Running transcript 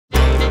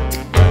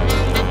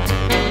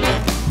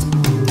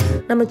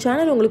நம்ம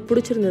சேனல் உங்களுக்கு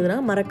பிடிச்சிருந்ததுன்னா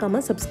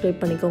மறக்காமல் சப்ஸ்கிரைப்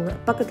பண்ணிக்கோங்க.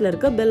 பக்கத்தில்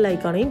இருக்க பெல்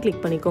ஐக்கானையும் கிளிக்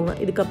பண்ணிக்கோங்க.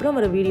 இதுக்கப்புறம்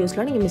வர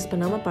வீடியோஸ்லாம் நீங்கள் மிஸ்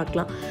பண்ணாமல்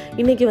பார்க்கலாம்.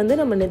 இன்றைக்கி வந்து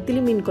நம்ம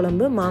நெத்திலி மீன்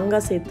குழம்பு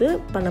மாங்காய் சேர்த்து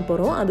பண்ண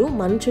போகிறோம். அதுவும்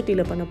மண்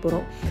சட்டியில் பண்ண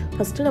போகிறோம்.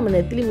 ஃபஸ்ட்டு நம்ம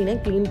நெத்திலி மீனை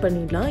க்ளீன்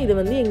பண்ணிடலாம். இது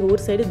வந்து எங்கள்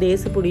ஊர் சைடு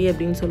தேசப்பொடி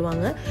அப்படின்னு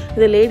சொல்லுவாங்க.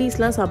 இதை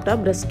லேடிஸ்லாம் சாப்பிட்டா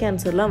பிரஸ்ட்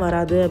கேன்சர்லாம்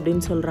வராது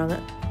அப்படின்னு சொல்கிறாங்க.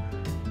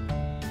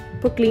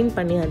 இப்போ க்ளீன்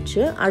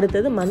பண்ணியாச்சு.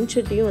 அடுத்தது மண்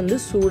சட்டியும் வந்து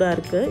சூடாக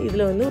இருக்குது.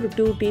 இதில் வந்து ஒரு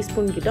 2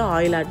 டீஸ்பூன் கிட்ட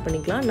ஆயில் ஆட்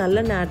பண்ணிக்கலாம்.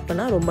 நல்லெண்ணெய் ஆட்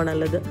பண்ணால் ரொம்ப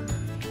நல்லது.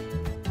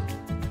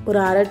 ஒரு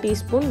அரை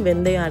டீஸ்பூன்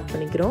வெந்தயம் ஆட்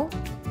பண்ணிக்கிறோம்.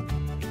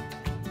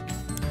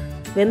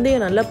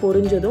 வெந்தயம் நல்லா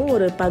பொரிஞ்சதும்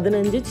ஒரு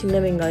 15 சின்ன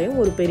வெங்காயம்,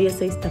 ஒரு பெரிய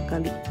சைஸ்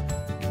தக்காளி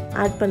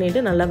ஆட்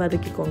பண்ணிவிட்டு நல்லா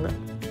வதக்கிக்கோங்க.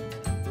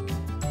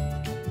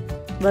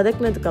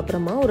 வதக்கினதுக்கு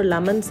அப்புறமா ஒரு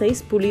லெமன்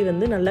சைஸ் புளி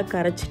வந்து நல்லா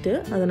கரைச்சிட்டு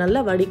அதை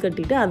நல்லா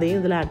வடிகட்டிட்டு அதையும்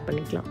இதில் ஆட்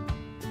பண்ணிக்கலாம்.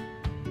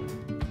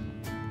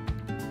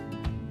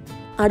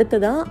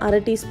 அடுத்ததாக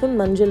அரை டீஸ்பூன்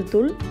மஞ்சள்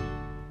தூள்,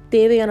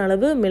 தேவையான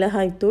அளவு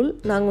மிளகாய் தூள்,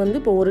 நாங்கள் வந்து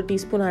இப்போ 1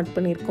 டீஸ்பூன் ஆட்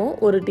பண்ணியிருக்கோம்.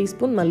 1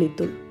 டீஸ்பூன்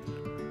மல்லித்தூள்.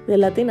 இது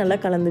எல்லாத்தையும் நல்லா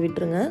கலந்து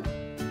விட்டுருங்க.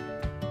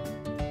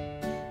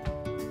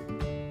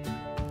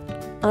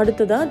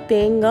 அடுத்ததாக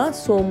தேங்காய்,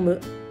 சோம்பு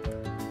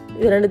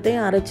இது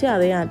ரெண்டுத்தையும் அரைச்சி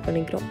அதையும் ஆட்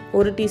பண்ணிக்கிறோம்.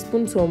 1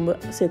 டீஸ்பூன் சோம்பு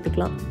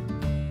சேர்த்துக்கலாம்.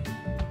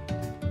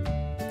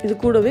 இது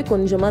கூடவே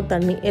கொஞ்சமாக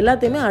தண்ணி.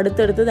 எல்லாத்தையுமே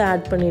அடுத்தடுத்தது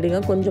ஆட் பண்ணிவிடுங்க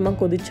கொஞ்சமாக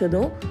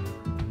கொதித்ததும்.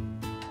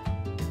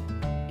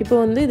 இப்போ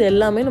வந்து இது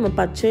எல்லாமே நம்ம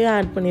பச்சையாக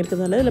ஆட்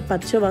பண்ணியிருக்கிறதால இதில்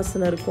பச்சை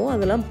வாசனை இருக்கும்.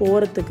 அதெல்லாம்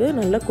போகிறதுக்கு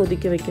நல்லா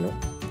கொதிக்க வைக்கணும்.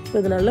 இப்போ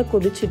இது நல்லா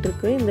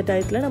கொதிச்சிட்ருக்கு. இந்த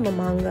டயத்தில் நம்ம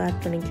மாங்காய்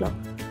ஆட் பண்ணிக்கலாம்.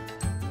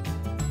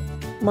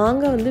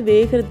 மாங்காய் வந்து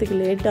வேகிறதுக்கு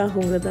லேட்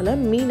ஆகுங்கிறதால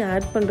மீன்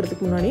ஆட்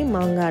பண்ணுறதுக்கு முன்னாடியே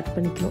மாங்காய் ஆட்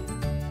பண்ணிக்கணும்.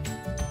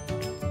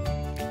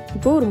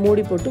 இப்போது ஒரு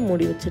மூடி போட்டு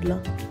மூடி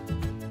வச்சிடலாம்.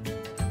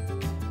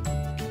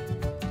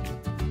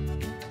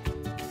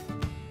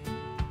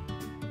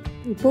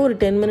 இப்போது ஒரு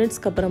 10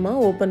 மினிட்ஸ்க்கு அப்புறமா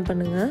ஓப்பன்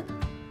பண்ணுங்கள்.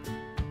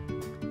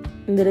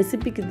 இந்த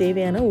ரெசிபிக்கு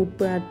தேவையான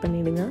உப்பு ஆட்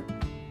பண்ணிவிடுங்க.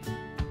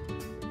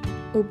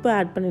 உப்பு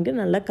ஆட்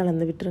பண்ணிவிட்டு நல்லா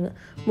கலந்து விட்டுருங்க.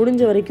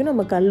 முடிஞ்ச வரைக்கும்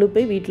நம்ம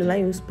கல்லுப்பை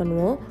வீட்டிலலாம் யூஸ்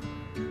பண்ணுவோம்.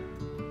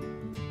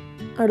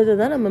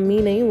 அடுத்ததாக நம்ம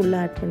மீனையும் உள்ளே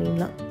ஆட்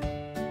பண்ணிடலாம்.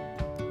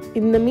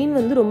 இந்த மீன்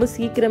வந்து ரொம்ப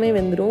சீக்கிரமே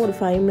வெந்துடும். ஒரு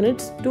 5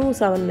 மினிட்ஸ் to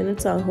 7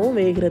 மினிட்ஸ் ஆகும்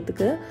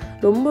வேகிறதுக்கு.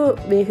 ரொம்ப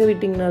வேக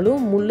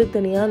விட்டிங்கனாலும் முள்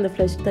தனியாக அந்த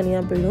ஃப்ளஷ்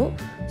தனியாக போயிடும்.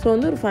 ஸோ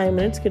வந்து ஒரு 5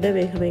 மினிட்ஸ் கிட்ட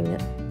வேக வைங்க.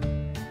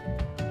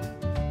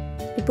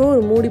 இப்போது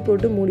ஒரு மூடி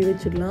போட்டு மூடி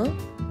வச்சிடலாம்.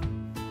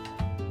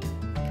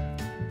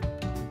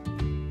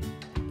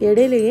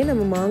 இடையிலேயே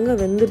நம்ம மாங்காய்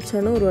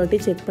வெந்துருச்சான்னு ஒரு வாட்டி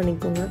செக்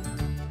பண்ணிக்கோங்க.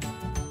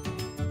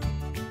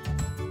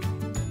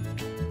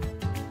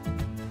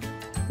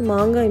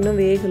 மாங்காய் இன்னும்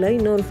வேகலை.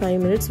 இன்னும் ஒரு 5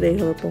 மினிட்ஸ் வேக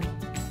வைப்போம்.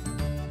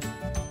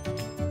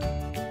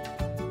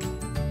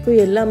 இப்போ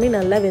எல்லாமே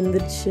நல்லா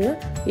வெந்துருச்சு.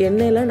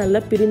 எண்ணெயெல்லாம் நல்லா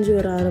பிரிஞ்சு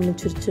வர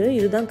ஆரம்பிச்சிருச்சு.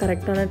 இதுதான்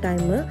கரெக்டான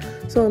டைமு.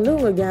 ஸோ வந்து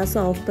உங்கள் கேஸை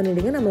ஆஃப்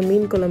பண்ணிவிடுங்க. நம்ம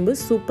மீன் குழம்பு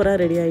சூப்பராக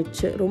ரெடி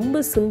ஆயிடுச்சு.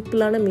 ரொம்ப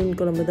சிம்பிளான மீன்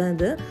குழம்பு தான்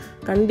இது.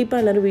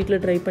 கண்டிப்பாக எல்லோரும்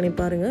வீட்டில் ட்ரை பண்ணி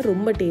பாருங்கள்.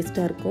 ரொம்ப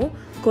டேஸ்ட்டாக இருக்கும்.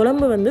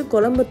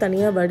 குழம்பு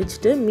தனியாக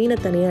வடிச்சிட்டு மீனை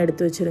தனியாக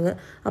எடுத்து வச்சுருங்க.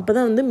 அப்போ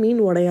தான் வந்து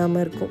மீன்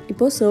உடையாமல் இருக்கும்.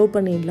 இப்போது சர்வ்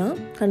பண்ணிடலாம்.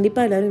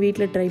 கண்டிப்பாக எல்லோரும்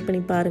வீட்டில் ட்ரை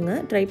பண்ணி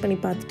பாருங்கள். ட்ரை பண்ணி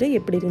பார்த்துட்டு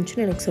எப்படி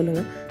இருந்துச்சுன்னு எனக்கு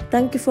சொல்லுங்கள்.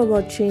 தேங்க்யூ ஃபார்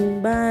வாட்சிங்.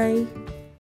 பாய்.